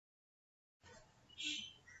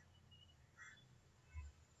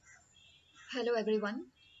Hello everyone.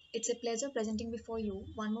 It's a pleasure presenting before you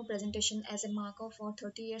one more presentation as a marker for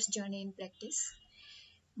 30 years journey in practice.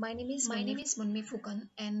 My name is Munmi Fukan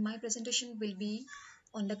and my presentation will be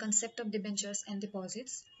on the concept of debentures and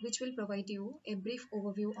deposits, which will provide you a brief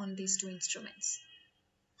overview on these two instruments.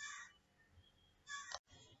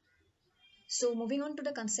 So moving on to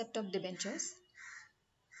the concept of debentures.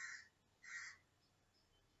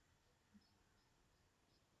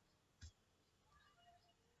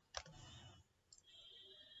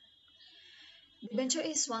 Debenture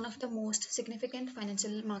is one of the most significant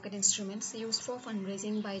financial market instruments used for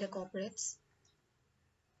fundraising by the corporates.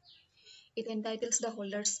 It entitles the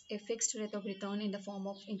holders a fixed rate of return in the form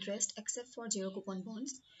of interest except for zero coupon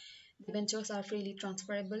bonds. Debentures are freely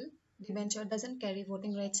transferable. Debenture doesn't carry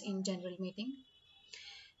voting rights in general meeting.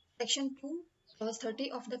 Section 2, Clause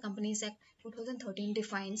 30 of the Companies Act 2013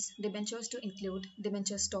 defines debentures to include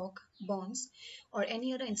debenture stock, bonds, or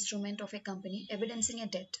any other instrument of a company evidencing a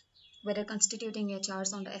debt, whether constituting a charge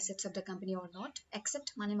on the assets of the company or not,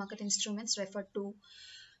 except money market instruments referred to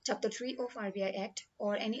Chapter 3 of RBI Act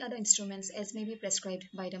or any other instruments as may be prescribed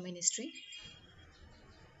by the Ministry.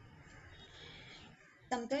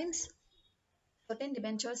 Sometimes certain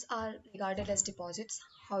debentures are regarded as deposits.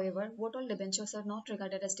 However, what all debentures are not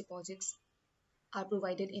regarded as deposits are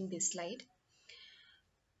provided in this slide.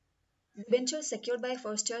 Debentures secured by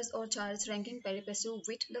first charge or charge ranking pari passu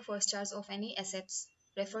with the first charge of any assets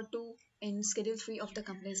referred to in Schedule 3 of the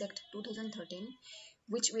Companies Act 2013,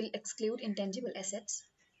 which will exclude intangible assets.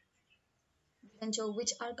 Debentures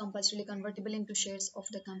which are compulsorily convertible into shares of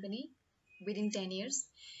the company within 10 years.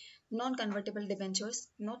 Non-convertible debentures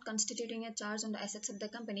not constituting a charge on the assets of the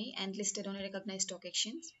company and listed on a recognized stock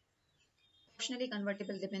exchange. Optionally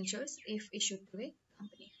convertible debentures if issued to a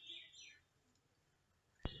company.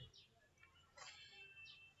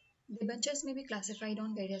 Debentures may be classified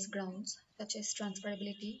on various grounds such as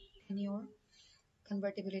transferability, tenure,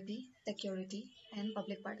 convertibility, security, and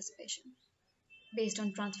public participation. Based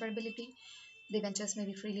on transferability, debentures may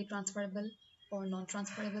be freely transferable or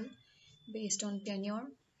non-transferable. Based on tenure,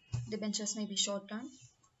 debentures may be short-term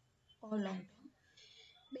or long-term.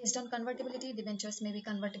 Based on convertibility, debentures may be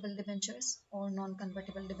convertible debentures or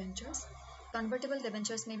non-convertible debentures. Convertible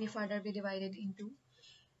debentures may be further be divided into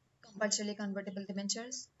compulsorily convertible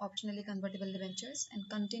debentures, optionally convertible debentures, and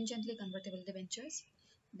contingently convertible debentures.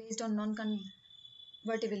 Based on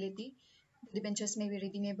non-convertibility, debentures may be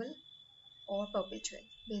redeemable or perpetual.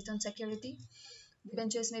 Based on security,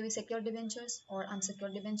 debentures may be secured debentures or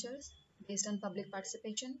unsecured debentures. Based on public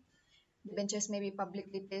participation, debentures may be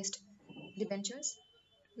publicly placed debentures,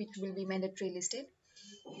 which will be mandatory listed,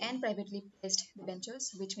 and privately placed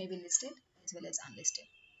debentures, which may be listed as well as unlisted.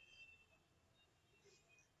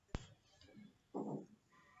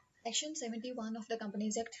 Section 71 of the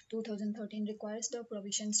Companies Act 2013 requires the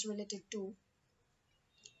provisions related to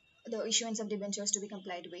the issuance of debentures to be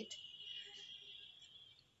complied with.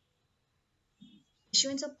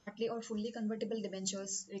 Issuance of partly or fully convertible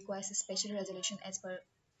debentures requires a special resolution as per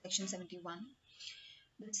Section 71.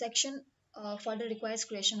 The section further requires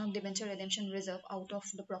creation of debenture redemption reserve out of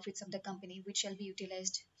the profits of the company, which shall be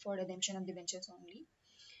utilized for redemption of debentures only.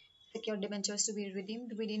 Secured debentures to be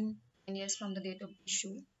redeemed within 10 years from the date of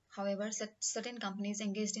issue. However, certain companies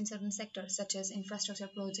engaged in certain sectors such as infrastructure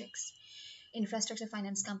projects, infrastructure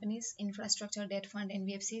finance companies, infrastructure debt fund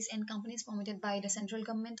NBFCs, and companies permitted by the central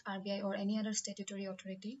government, RBI, or any other statutory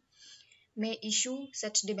authority may issue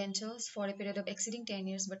such debentures for a period of exceeding 10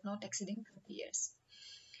 years but not exceeding 30 years.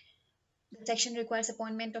 The section requires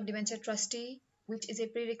appointment of debenture trustee, which is a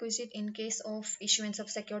prerequisite in case of issuance of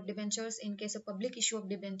secured debentures, in case of public issue of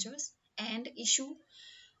debentures, and issue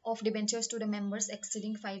of debentures to the members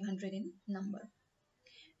exceeding 500 in number.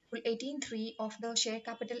 Rule 18.3 of the Share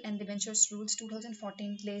Capital and Debentures Rules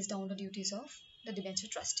 2014 lays down the duties of the debenture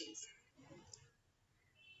trustees.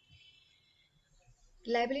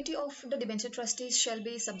 Liability of the debenture trustees shall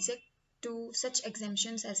be subject to such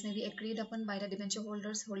exemptions as may be agreed upon by the debenture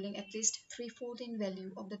holders holding at least 3/4 in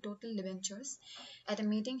value of the total debentures at a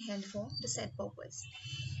meeting held for the said purpose.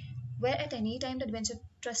 Where at any time the debenture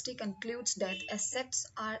trustee concludes that assets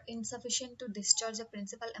are insufficient to discharge the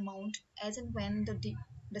principal amount as and when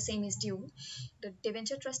the same is due, the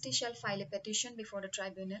debenture trustee shall file a petition before the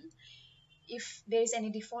tribunal. If there is any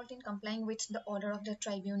default in complying with the order of the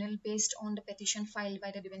tribunal based on the petition filed by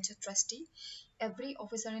the debenture trustee, every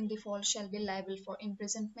officer in default shall be liable for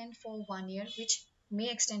imprisonment for 1 year, which may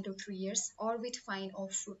extend to 3 years, or with fine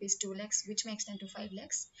of rupees 2 lakhs, which may extend to 5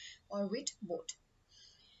 lakhs, or with both.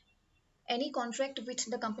 Any contract with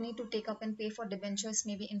the company to take up and pay for debentures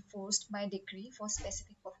may be enforced by decree for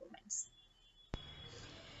specific performance.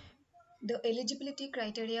 The eligibility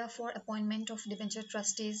criteria for appointment of debenture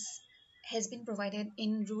trustees has been provided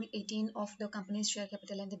in Rule 18 of the Company's Share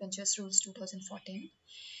Capital and Debentures Rules 2014.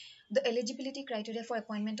 The eligibility criteria for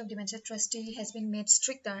appointment of debenture trustee has been made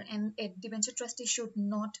stricter, and a debenture trustee should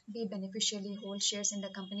not be beneficially hold shares in the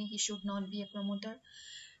company. He should not be a promoter,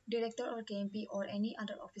 director or KMP or any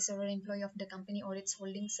other officer or employee of the company or its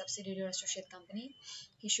holding subsidiary or associate company.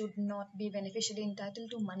 He should not be beneficially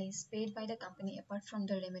entitled to monies paid by the company apart from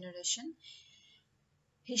the remuneration.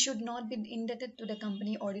 He should not be indebted to the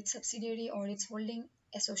company or its subsidiary or its holding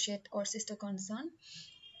associate or sister concern.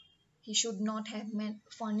 He should not have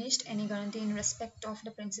furnished any guarantee in respect of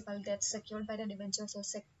the principal debt secured by the debentures or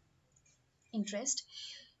interest.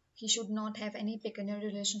 He should not have any pecuniary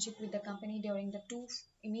relationship with the company during the two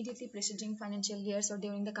immediately preceding financial years or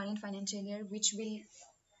during the current financial year, which will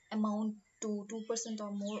amount to 2%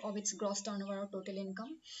 or more of its gross turnover or total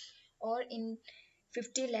income, or in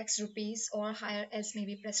 50 lakhs rupees or higher as may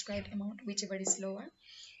be prescribed amount, whichever is lower.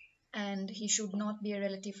 And he should not be a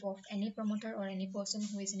relative of any promoter or any person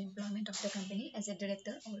who is in employment of the company as a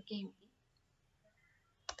director or KMP.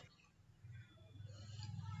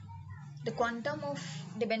 The quantum of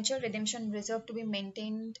debenture redemption reserve to be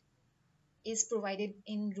maintained is provided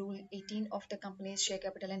in Rule 18 of the Company's Share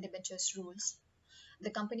Capital and Debentures Rules.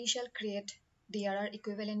 The company shall create DRR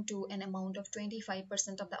equivalent to an amount of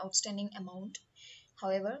 25% of the outstanding amount.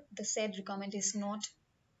 However, the said requirement is not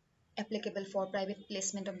applicable for private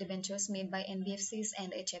placement of debentures made by NBFCs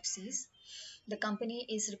and HFCs. The company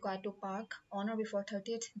is required to park on or before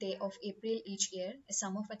 30th day of April each year a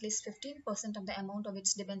sum of at least 15% of the amount of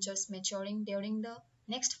its debentures maturing during the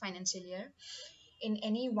next financial year in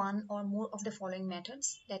any one or more of the following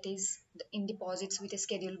methods, that is, in deposits with a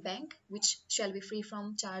scheduled bank, which shall be free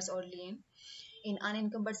from charge or lien, in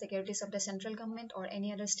unencumbered securities of the central government or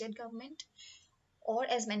any other state government, or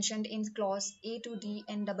as mentioned in clause A to D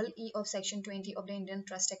and double E of section 20 of the Indian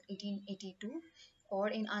Trust Act 1882, or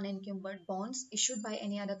in unencumbered bonds issued by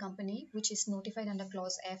any other company which is notified under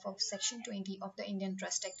clause F of section 20 of the Indian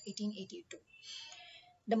Trust Act 1882.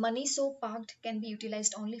 The money so parked can be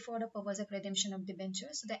utilized only for the purpose of redemption of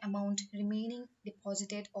debentures. The amount remaining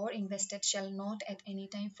deposited or invested shall not at any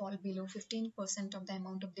time fall below 15% of the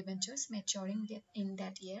amount of debentures maturing in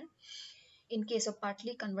that year. In case of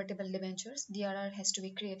partly convertible debentures, DRR has to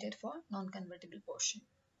be created for non-convertible portion.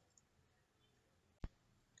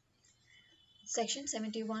 Section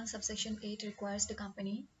 71, subsection 8 requires the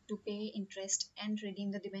company to pay interest and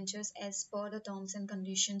redeem the debentures as per the terms and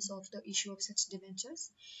conditions of the issue of such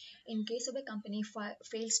debentures. In case of a company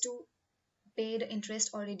fails to pay the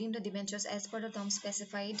interest or redeem the debentures as per the terms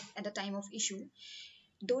specified at the time of issue,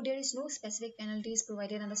 though there is no specific penalties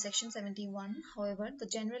provided under Section 71, however, the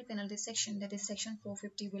general penalty section, that is Section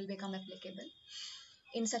 450, will become applicable.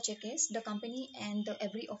 In such a case, the company and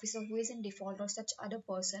every officer who is in default or such other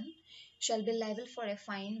person shall be liable for a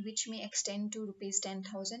fine which may extend to rupees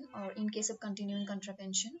 10,000, or in case of continuing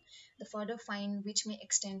contravention, the further fine which may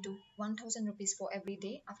extend to 1,000 rupees for every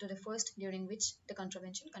day after the first during which the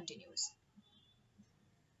contravention continues.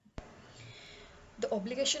 The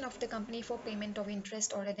obligation of the company for payment of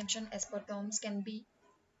interest or redemption as per terms can be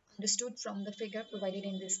understood from the figure provided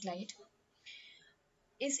in this slide.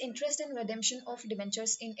 Is interest and redemption of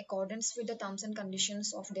debentures in accordance with the terms and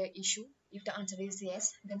conditions of their issue? If the answer is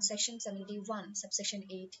yes, then Section 71, subsection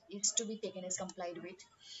 8 is to be taken as complied with.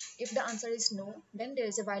 If the answer is no, then there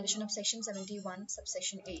is a violation of Section 71,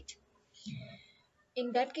 subsection 8.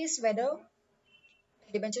 In that case, whether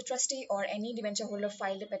the debenture trustee or any debenture holder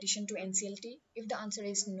filed a petition to NCLT, if the answer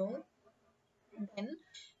is no, then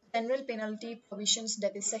general penalty provisions,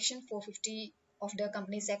 that is Section 450 of the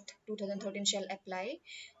Companies Act 2013, shall apply,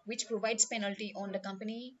 which provides penalty on the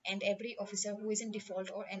company and every officer who is in default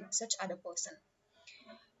or such other person.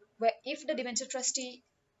 Where if the debenture trustee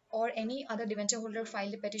or any other debenture holder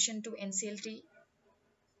filed a petition to NCLT,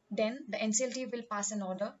 then the NCLT will pass an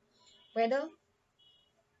order. Whether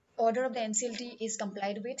order of the NCLT is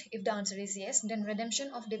complied with, if the answer is yes, then redemption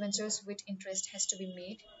of debentures with interest has to be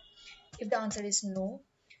made. If the answer is no,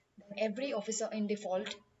 then every officer in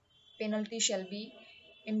default penalty shall be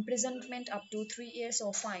imprisonment up to 3 years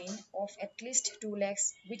or fine of at least 2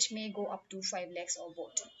 lakhs, which may go up to 5 lakhs or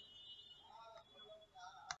both.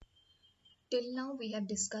 Till now, we have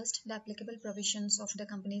discussed the applicable provisions of the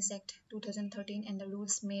Companies Act 2013 and the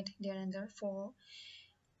rules made thereunder for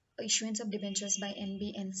issuance of debentures by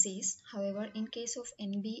NBFCs. However, in case of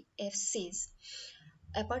NBFCs,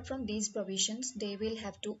 apart from these provisions, they will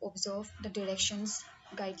have to observe the directions,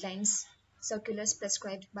 guidelines, circulars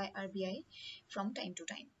prescribed by RBI from time to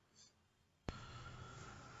time.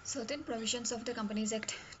 Certain provisions of the Companies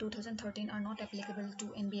Act 2013 are not applicable to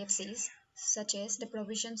NBFCs, such as the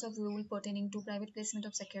provisions of rule pertaining to private placement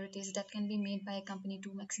of securities that can be made by a company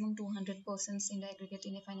to maximum 200 persons in the aggregate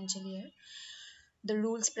in a financial year. The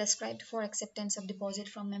rules prescribed for acceptance of deposit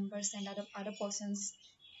from members and other persons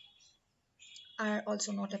are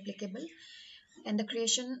also not applicable, and the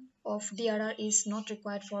creation of DRR is not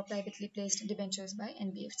required for privately placed debentures by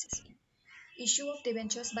NBFCs. Issue of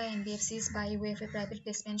debentures by NBFCs by way of a private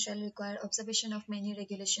placement shall require observation of many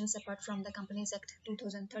regulations apart from the Companies Act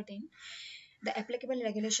 2013. The applicable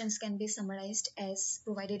regulations can be summarized as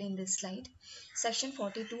provided in this slide. Section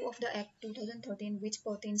 42 of the Act 2013, which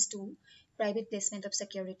pertains to private placement of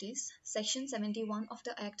securities. Section 71 of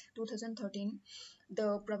the Act 2013,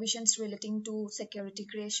 the provisions relating to security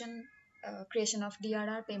creation, creation of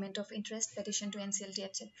DRR, payment of interest, petition to NCLT,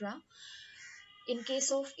 etc. In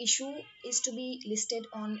case of issue is to be listed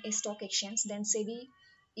on a stock exchange, then SEBI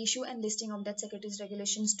issue and listing of that securities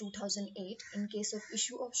regulations 2008. In case of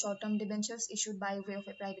issue of short-term debentures issued by way of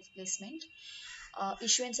a private placement,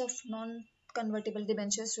 issuance of non-convertible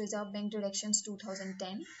debentures reserve bank directions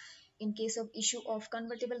 2010. In case of issue of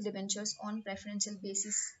convertible debentures on preferential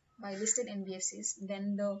basis by listed NBFCs,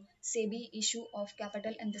 then the SEBI issue of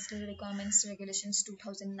capital and disclosure requirements regulations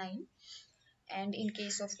 2009. And in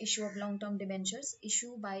case of issue of long-term debentures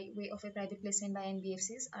issue by way of a private placement by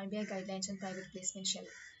NBFCs, RBI guidelines on private placement shall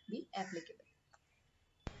be applicable.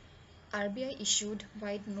 RBI issued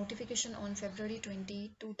wide notification on February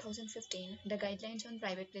 20, 2015, the guidelines on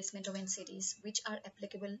private placement of NCDs, which are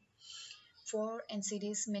applicable for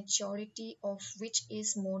NCDs maturity of which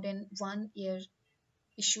is more than 1 year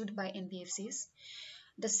issued by NBFCs.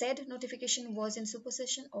 The said notification was in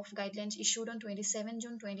supersession of guidelines issued on 27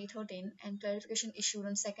 June 2013 and clarification issued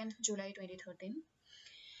on 2nd July 2013.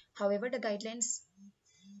 However, the guidelines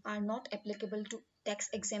are not applicable to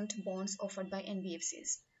tax-exempt bonds offered by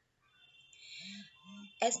NBFCs.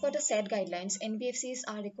 As per the said guidelines, NBFCs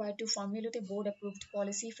are required to formulate a board-approved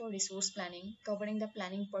policy for resource planning, covering the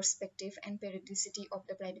planning perspective and periodicity of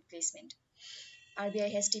the private placement.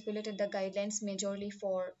 RBI has stipulated the guidelines majorly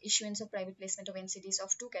for issuance of private placement of NCDs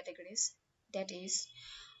of two categories, that is,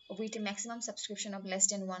 with a maximum subscription of less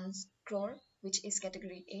than 1 crore, which is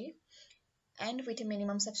category A, and with a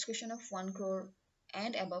minimum subscription of 1 crore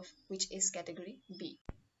and above, which is category B.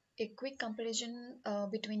 A quick comparison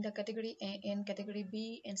between the category A and category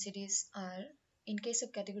B NCDs are: in case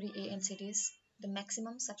of category A NCDs, the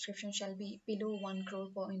maximum subscription shall be below 1 crore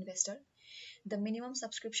per investor. The minimum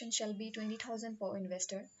subscription shall be 20,000 per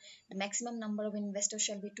investor. The maximum number of investors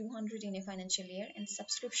shall be 200 in a financial year, and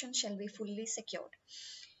subscription shall be fully secured.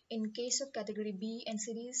 In case of category B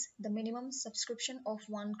NCDs, the minimum subscription of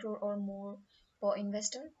 1 crore or more per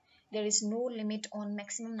investor. There is no limit on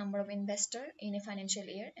maximum number of investor in a financial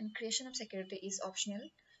year, and creation of security is optional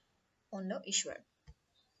on the issuer.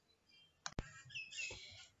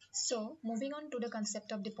 So, moving on to the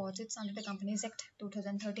concept of deposits under the Companies Act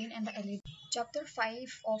 2013 and the LED. Chapter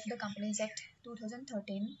 5 of the Companies Act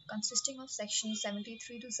 2013, consisting of Section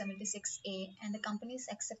 73 to 76A and the Companies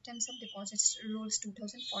Acceptance of Deposits Rules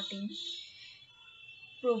 2014,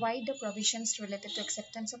 provide the provisions related to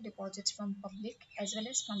acceptance of deposits from public as well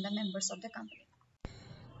as from the members of the company.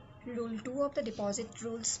 Rule 2 of the deposit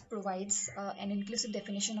rules provides an inclusive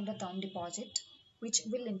definition of the term deposit, which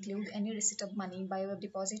will include any receipt of money by a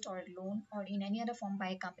deposit or a loan or in any other form by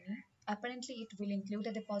a company. Apparently, it will include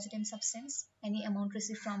a deposit in substance, any amount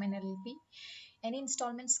received from an LLP, any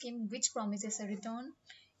installment scheme which promises a return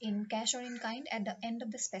in cash or in kind at the end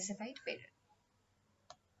of the specified period.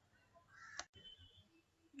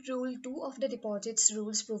 Rule 2 of the deposits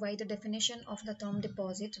rules provide a definition of the term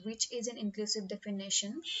deposit, which is an inclusive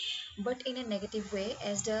definition, but in a negative way,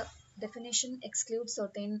 as the definition excludes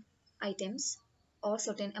certain items or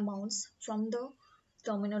certain amounts from the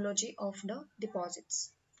terminology of the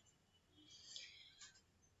deposits.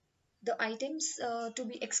 The items to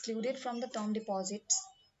be excluded from the term deposits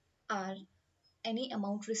are any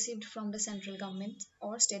amount received from the central government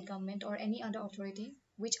or state government or any other authority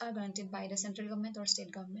which are granted by the central government or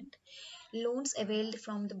state government, loans availed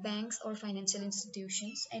from the banks or financial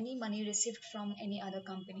institutions, any money received from any other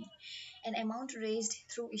company, an amount raised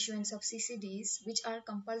through issuance of CCDs which are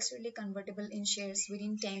compulsorily convertible in shares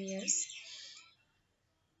within 10 years,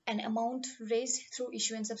 an amount raised through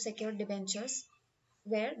issuance of secured debentures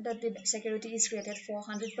where the security is created for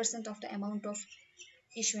 100% of the amount of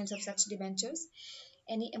issuance of such debentures,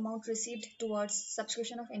 any amount received towards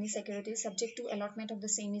subscription of any security subject to allotment of the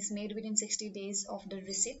same is made within 60 days of the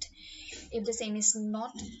receipt. If the same is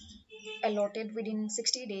not allotted within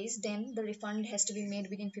 60 days, then the refund has to be made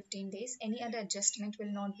within 15 days. Any other adjustment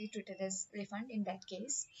will not be treated as refund in that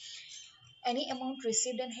case. Any amount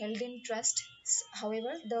received and held in trust,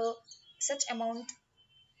 however, the such amount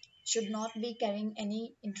should not be carrying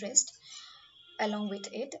any interest along with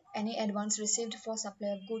it. Any advance received for supply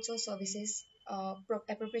of goods or services,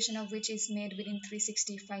 appropriation of which is made within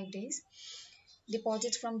 365 days.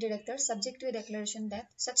 Deposits from director subject to a declaration that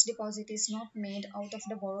such deposit is not made out of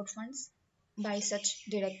the borrowed funds by such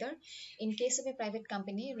director. In case of a private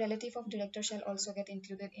company, relative of director shall also get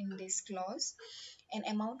included in this clause. An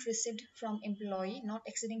amount received from employee not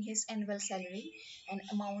exceeding his annual salary, and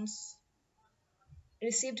amounts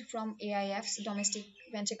received from AIFs, domestic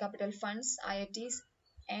venture capital funds, IITs,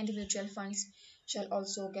 and mutual funds shall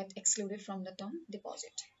also get excluded from the term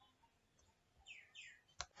deposit.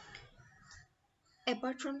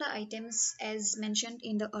 Apart from the items as mentioned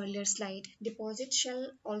in the earlier slide, deposit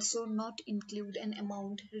shall also not include an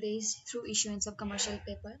amount raised through issuance of commercial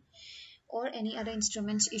paper or any other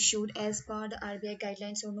instruments issued as per the RBI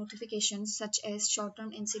guidelines or notifications, such as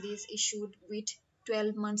short-term NCDs issued with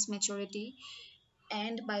 12 months maturity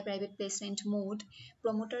and by private placement mode,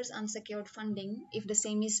 promoters unsecured funding if the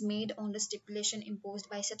same is made on the stipulation imposed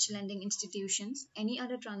by such lending institutions, any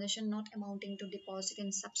other transaction not amounting to deposit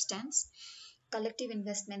in substance, collective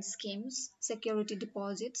investment schemes, security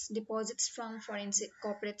deposits, deposits from foreign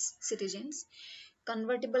corporate citizens,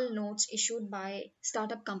 convertible notes issued by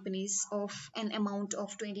startup companies of an amount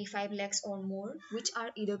of 25 lakhs or more, which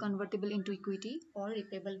are either convertible into equity or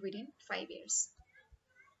repayable within 5 years.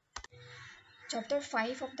 Chapter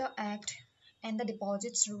 5 of the Act and the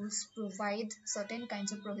deposits rules provide certain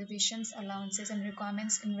kinds of prohibitions, allowances, and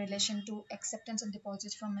requirements in relation to acceptance of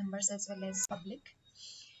deposits from members as well as public.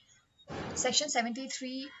 Section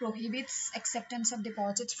 73 prohibits acceptance of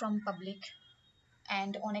deposits from public,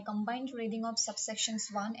 and on a combined reading of subsections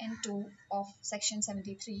 1 and 2 of section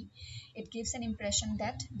 73, it gives an impression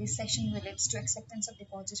that this section relates to acceptance of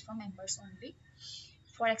deposits from members only.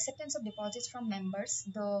 For acceptance of deposits from members,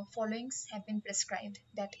 the followings have been prescribed,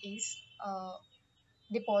 that is,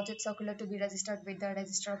 deposit circular to be registered with the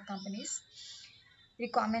Register of Companies,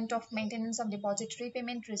 requirement of maintenance of deposit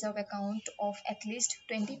repayment reserve account of at least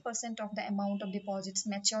 20% of the amount of deposits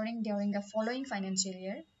maturing during the following financial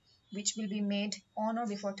year, which will be made on or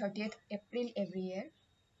before 30th April every year.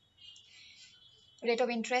 Rate of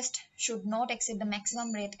interest should not exceed the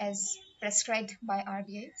maximum rate as prescribed by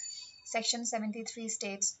RBI. Section 73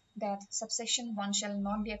 states that subsection 1 shall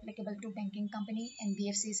not be applicable to banking company and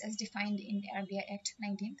BFCs as defined in RBI Act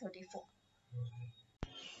 1934.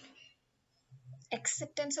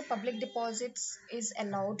 Acceptance of public deposits is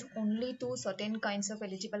allowed only to certain kinds of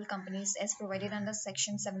eligible companies as provided under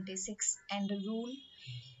Section 76 and Rule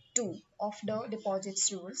 2 of the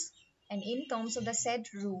Deposits Rules. And in terms of the said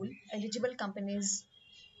rule, eligible companies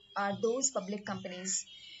are those public companies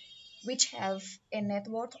which have a net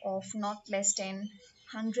worth of not less than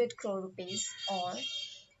 100 crore rupees or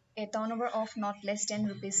a turnover of not less than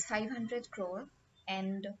rupees 500 crore,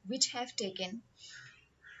 and which have taken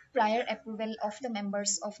prior approval of the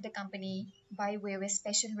members of the company by way of a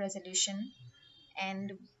special resolution,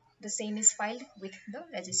 and the same is filed with the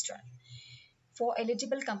registrar. For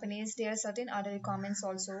eligible companies, there are certain other requirements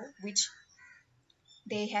also which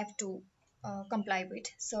they have to comply with,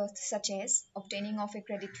 so such as obtaining of a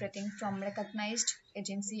credit rating from recognized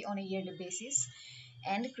agency on a yearly basis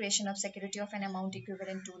and creation of security of an amount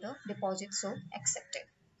equivalent to the deposit so accepted.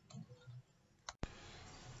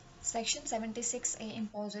 Section 76A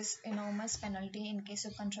imposes enormous penalty in case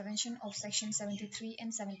of contravention of Section 73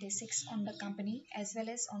 and 76 on the company as well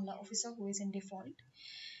as on the officer who is in default,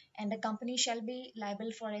 and the company shall be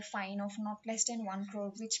liable for a fine of not less than 1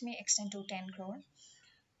 crore, which may extend to 10 crore,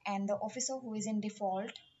 and the officer who is in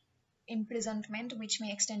default, imprisonment which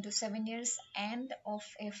may extend to 7 years, and of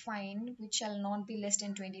a fine which shall not be less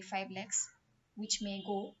than 25 lakhs, which may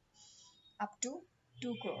go up to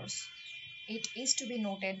 2 crores. It is to be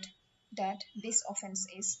noted that this offence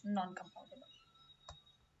is non-compoundable.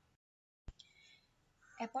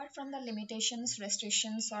 Apart from the limitations,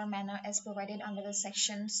 restrictions, or manner as provided under the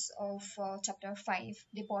sections of Chapter 5,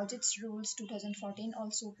 Deposits Rules 2014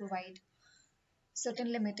 also provide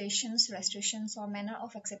certain limitations, restrictions, or manner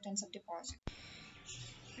of acceptance of deposit.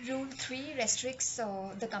 Rule 3 restricts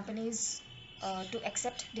the companies to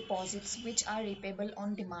accept deposits which are repayable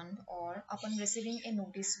on demand or upon receiving a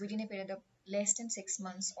notice within a period of less than 6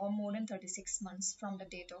 months or more than 36 months from the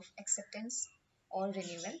date of acceptance or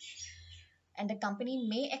renewal. And the company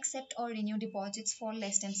may accept or renew deposits for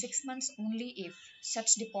less than 6 months only if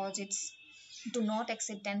such deposits do not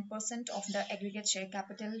exceed 10% of the aggregate share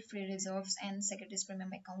capital, free reserves, and securities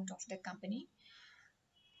premium account of the company,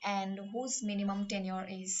 and whose minimum tenure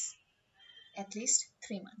is at least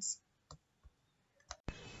 3 months.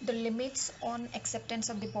 The limits on acceptance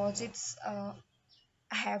of deposits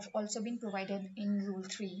have also been provided in Rule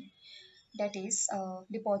 3. That is,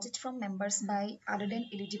 deposits from members by other than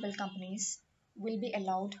eligible companies will be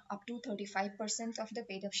allowed up to 35% of the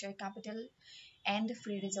paid up share capital and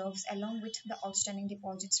free reserves along with the outstanding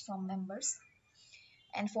deposits from members.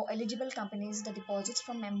 And for eligible companies, the deposits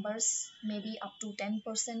from members may be up to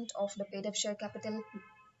 10% of the paid up share capital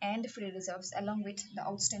and free reserves along with the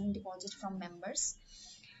outstanding deposits from members.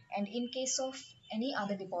 And in case of any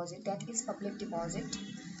other deposit, that is public deposit,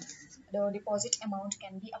 the deposit amount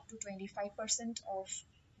can be up to 25% of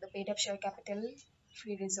the paid up share capital,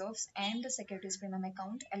 free reserves, and the securities premium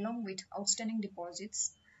account, along with outstanding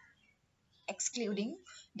deposits, excluding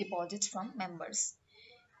deposits from members.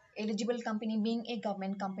 Eligible company being a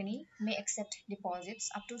government company may accept deposits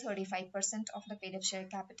up to 35% of the paid up share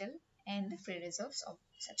capital and free reserves of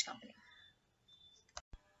such company.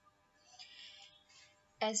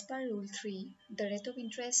 As per Rule 3, the rate of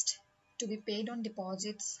interest to be paid on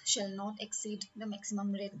deposits shall not exceed the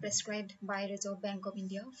maximum rate prescribed by Reserve Bank of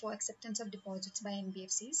India for acceptance of deposits by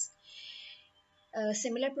NBFCs. A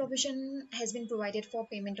similar provision has been provided for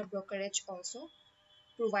payment of brokerage also,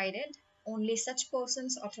 provided only such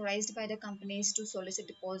persons authorized by the companies to solicit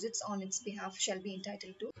deposits on its behalf shall be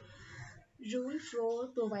entitled to. Rule 4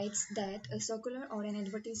 provides that a circular or an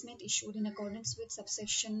advertisement issued in accordance with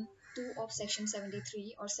subsection 2 of section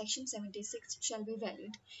 73 or section 76 shall be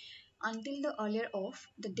valid until the earlier of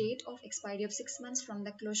the date of expiry of 6 months from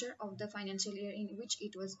the closure of the financial year in which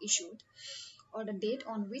it was issued, or the date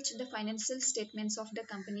on which the financial statements of the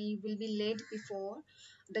company will be laid before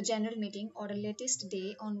the general meeting, or the latest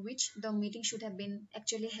day on which the meeting should have been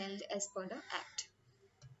actually held as per the Act.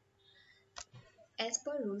 As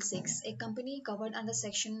per Rule 6, a company covered under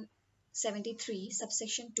Section 73,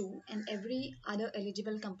 subsection 2, and every other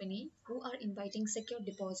eligible company who are inviting secure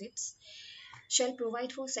deposits shall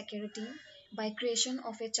provide for security by creation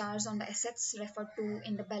of a charge on the assets referred to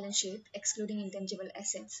in the balance sheet, excluding intangible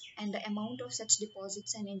assets, and the amount of such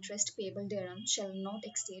deposits and interest payable thereon shall not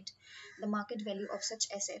exceed the market value of such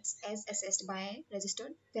assets as assessed by a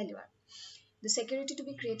registered valuer. The security to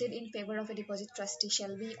be created in favor of a deposit trustee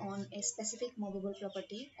shall be on a specific movable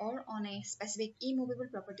property or on a specific immovable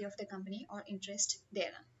property of the company or interest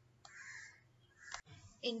thereon.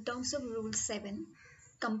 In terms of Rule 7,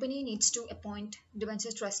 company needs to appoint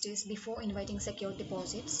debenture trustees before inviting secure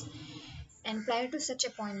deposits, and prior to such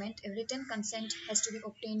appointment, a written consent has to be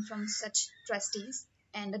obtained from such trustees,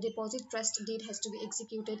 and the deposit trust deed has to be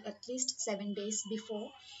executed at least 7 days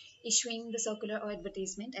before issuing the circular or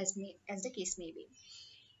advertisement, as the case may be.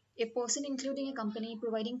 A person, including a company,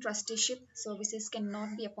 providing trusteeship services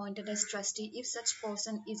cannot be appointed as trustee if such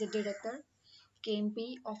person is a director,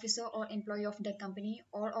 KMP, officer or employee of the company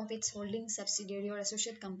or of its holding subsidiary or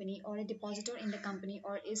associate company, or a depositor in the company,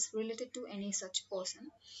 or is related to any such person.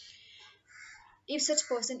 If such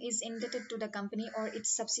person is indebted to the company or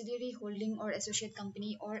its subsidiary, holding or associate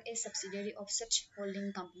company, or a subsidiary of such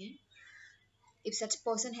holding company, if such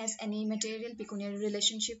person has any material pecuniary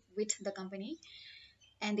relationship with the company,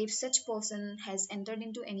 and if such person has entered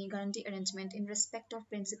into any guarantee arrangement in respect of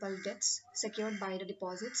principal debts secured by the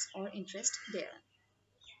deposits or interest thereon.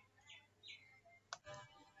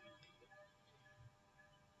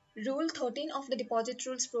 Rule 13 of the deposit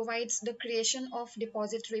rules provides the creation of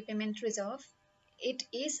deposit repayment reserve. It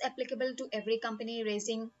is applicable to every company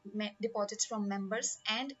raising deposits from members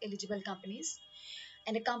and eligible companies,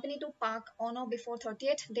 and a company to park on or before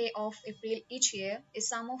 30th day of April each year a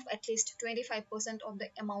sum of at least 25% of the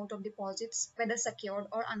amount of deposits, whether secured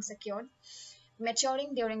or unsecured,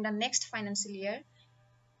 maturing during the next financial year,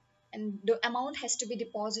 and the amount has to be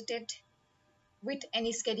deposited with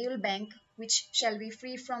any scheduled bank which shall be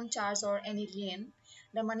free from charge or any lien.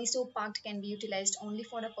 The money so parked can be utilized only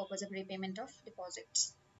for the purpose of repayment of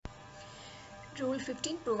deposits. Rule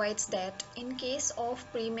 15 provides that in case of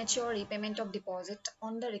premature repayment of deposit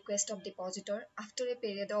on the request of depositor after a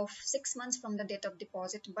period of 6 months from the date of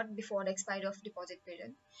deposit but before the expiry of deposit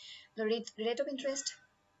period, the rate of interest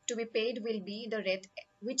to be paid will be the rate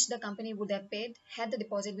which the company would have paid had the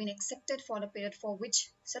deposit been accepted for the period for which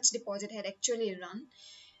such deposit had actually run,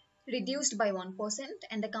 reduced by 1%,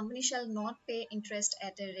 and the company shall not pay interest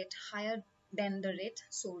at a rate higher than the rate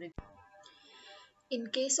so reduced. In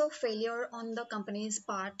case of failure on the company's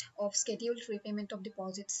part of scheduled repayment of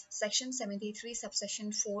deposits, Section 73,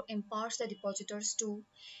 subsection 4 empowers the depositors to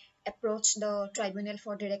approach the tribunal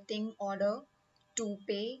for directing order to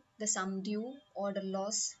pay the sum due or the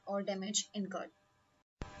loss or damage incurred.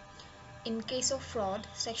 In case of fraud,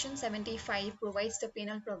 Section 75 provides the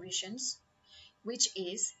penal provisions, which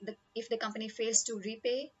is if the company fails to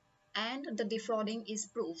repay and the defrauding is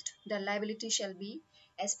proved, the liability shall be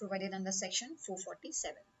as provided under Section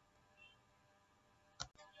 447.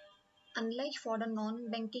 Unlike for the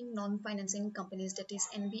non-banking, non-financing companies, that is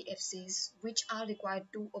NBFCs, which are required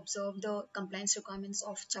to observe the compliance requirements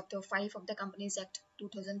of Chapter 5 of the Companies Act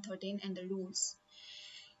 2013 and the rules,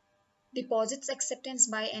 deposits acceptance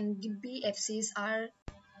by NBFCs are.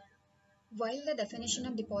 While the definition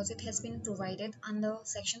of deposit has been provided under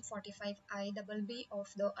Section 45I of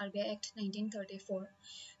the RBI Act 1934,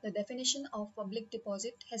 the definition of public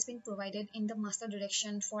deposit has been provided in the Master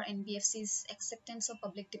Direction for NBFC's acceptance of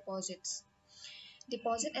public deposits.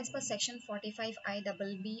 Deposit as per Section 45I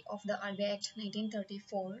of the RBI Act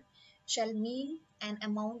 1934 shall mean an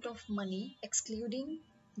amount of money excluding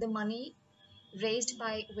the money raised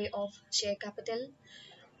by way of share capital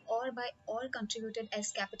or contributed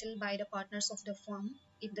as capital by the partners of the firm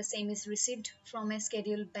if the same is received from a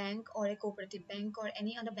scheduled bank or a cooperative bank or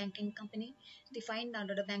any other banking company defined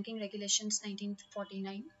under the Banking Regulations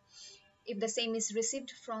 1949, if the same is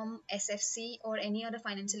received from SFC or any other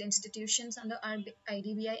financial institutions under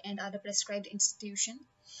IDBI and other prescribed institution,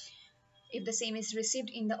 if the same is received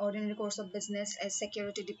in the ordinary course of business as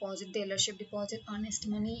security deposit, dealership deposit, earnest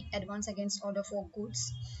money, advance against order for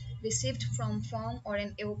goods, received from firm or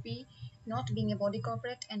an AOP, not being a body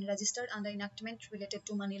corporate and registered under enactment related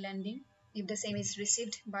to money lending, if the same is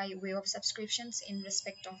received by way of subscriptions in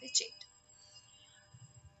respect of a check.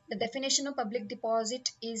 The definition of public deposit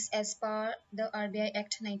is as per the RBI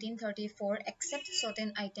Act 1934 except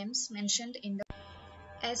certain items mentioned in the.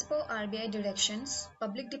 As per RBI directions,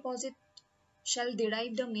 public deposit shall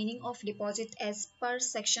derive the meaning of deposit as per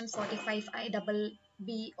Section 45I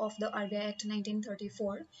of the RBI Act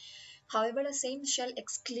 1934. However, the same shall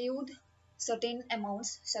exclude certain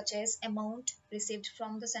amounts such as amount received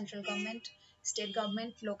from the central government, state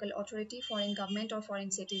government, local authority, foreign government or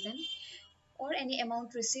foreign citizen, or any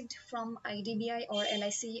amount received from IDBI or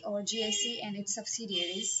LIC or GIC and its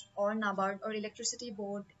subsidiaries, or NABARD or Electricity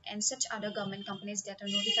Board and such other government companies that are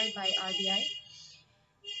notified by RBI,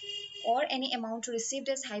 or any amount received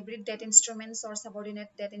as hybrid debt instruments or subordinate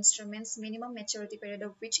debt instruments, minimum maturity period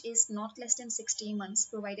of which is not less than 60 months,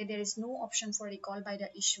 provided there is no option for recall by the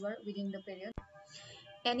issuer within the period.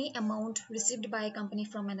 Any amount received by a company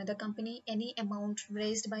from another company, any amount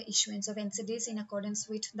raised by issuance of NCDs in accordance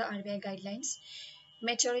with the RBI guidelines,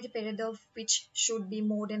 maturity period of which should be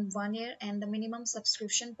more than 1 year, and the minimum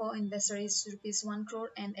subscription per investor is rupees 1 crore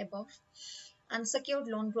and above. Unsecured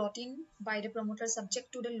loan brought in by the promoter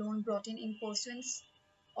subject to the loan brought in pursuance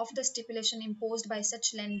of the stipulation imposed by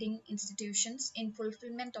such lending institutions in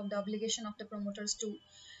fulfillment of the obligation of the promoters to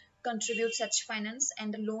contribute such finance,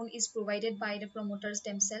 and the loan is provided by the promoters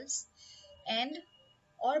themselves and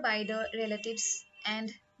or by the relatives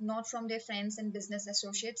and not from their friends and business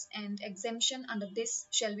associates, and exemption under this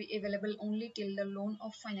shall be available only till the loan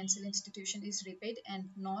of financial institution is repaid and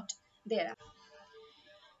not thereafter.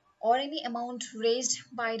 Or any amount raised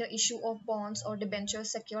by the issue of bonds or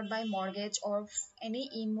debentures secured by mortgage or any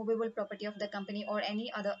immovable property of the company or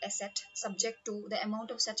any other asset subject to the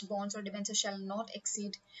amount of such bonds or debentures shall not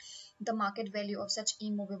exceed the market value of such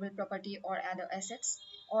immovable property or other assets,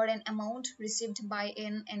 or an amount received by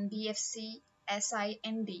an NBFC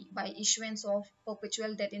SIND by issuance of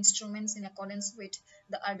perpetual debt instruments in accordance with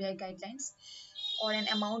the RBI guidelines, or an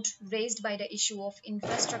amount raised by the issue of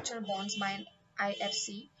infrastructure bonds by an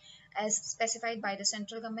IFC as specified by the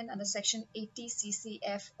central government under Section 80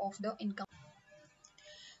 CCF of the Income,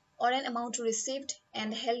 or an amount received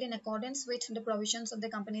and held in accordance with the provisions of the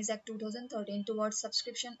Companies Act 2013 towards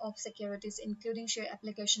subscription of securities including share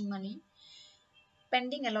application money,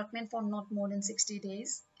 pending allotment for not more than 60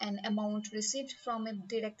 days, an amount received from a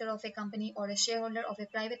director of a company or a shareholder of a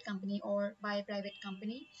private company or by a private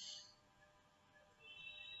company,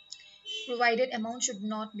 provided amount should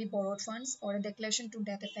not be borrowed funds, or a declaration to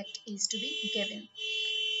that effect is to be given.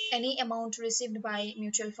 Any amount received by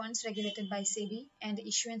mutual funds regulated by SEBI, and the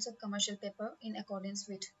issuance of commercial paper in accordance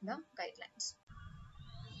with the guidelines.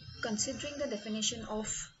 Considering the definition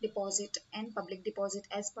of deposit and public deposit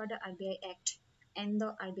as per the RBI Act and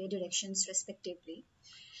the RBI directions respectively,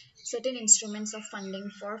 certain instruments of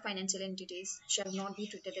funding for financial entities shall not be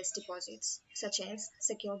treated as deposits, such as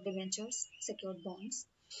secured debentures, secured bonds,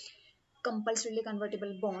 compulsorily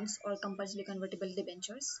convertible bonds or compulsorily convertible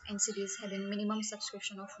debentures, NCDs having minimum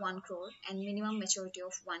subscription of 1 crore and minimum maturity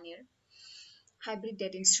of 1 year, hybrid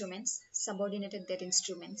debt instruments, subordinated debt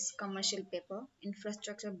instruments, commercial paper,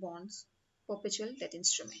 infrastructure bonds, perpetual debt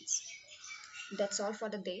instruments. That's all for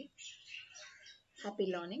the day. Happy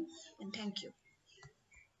learning and thank you.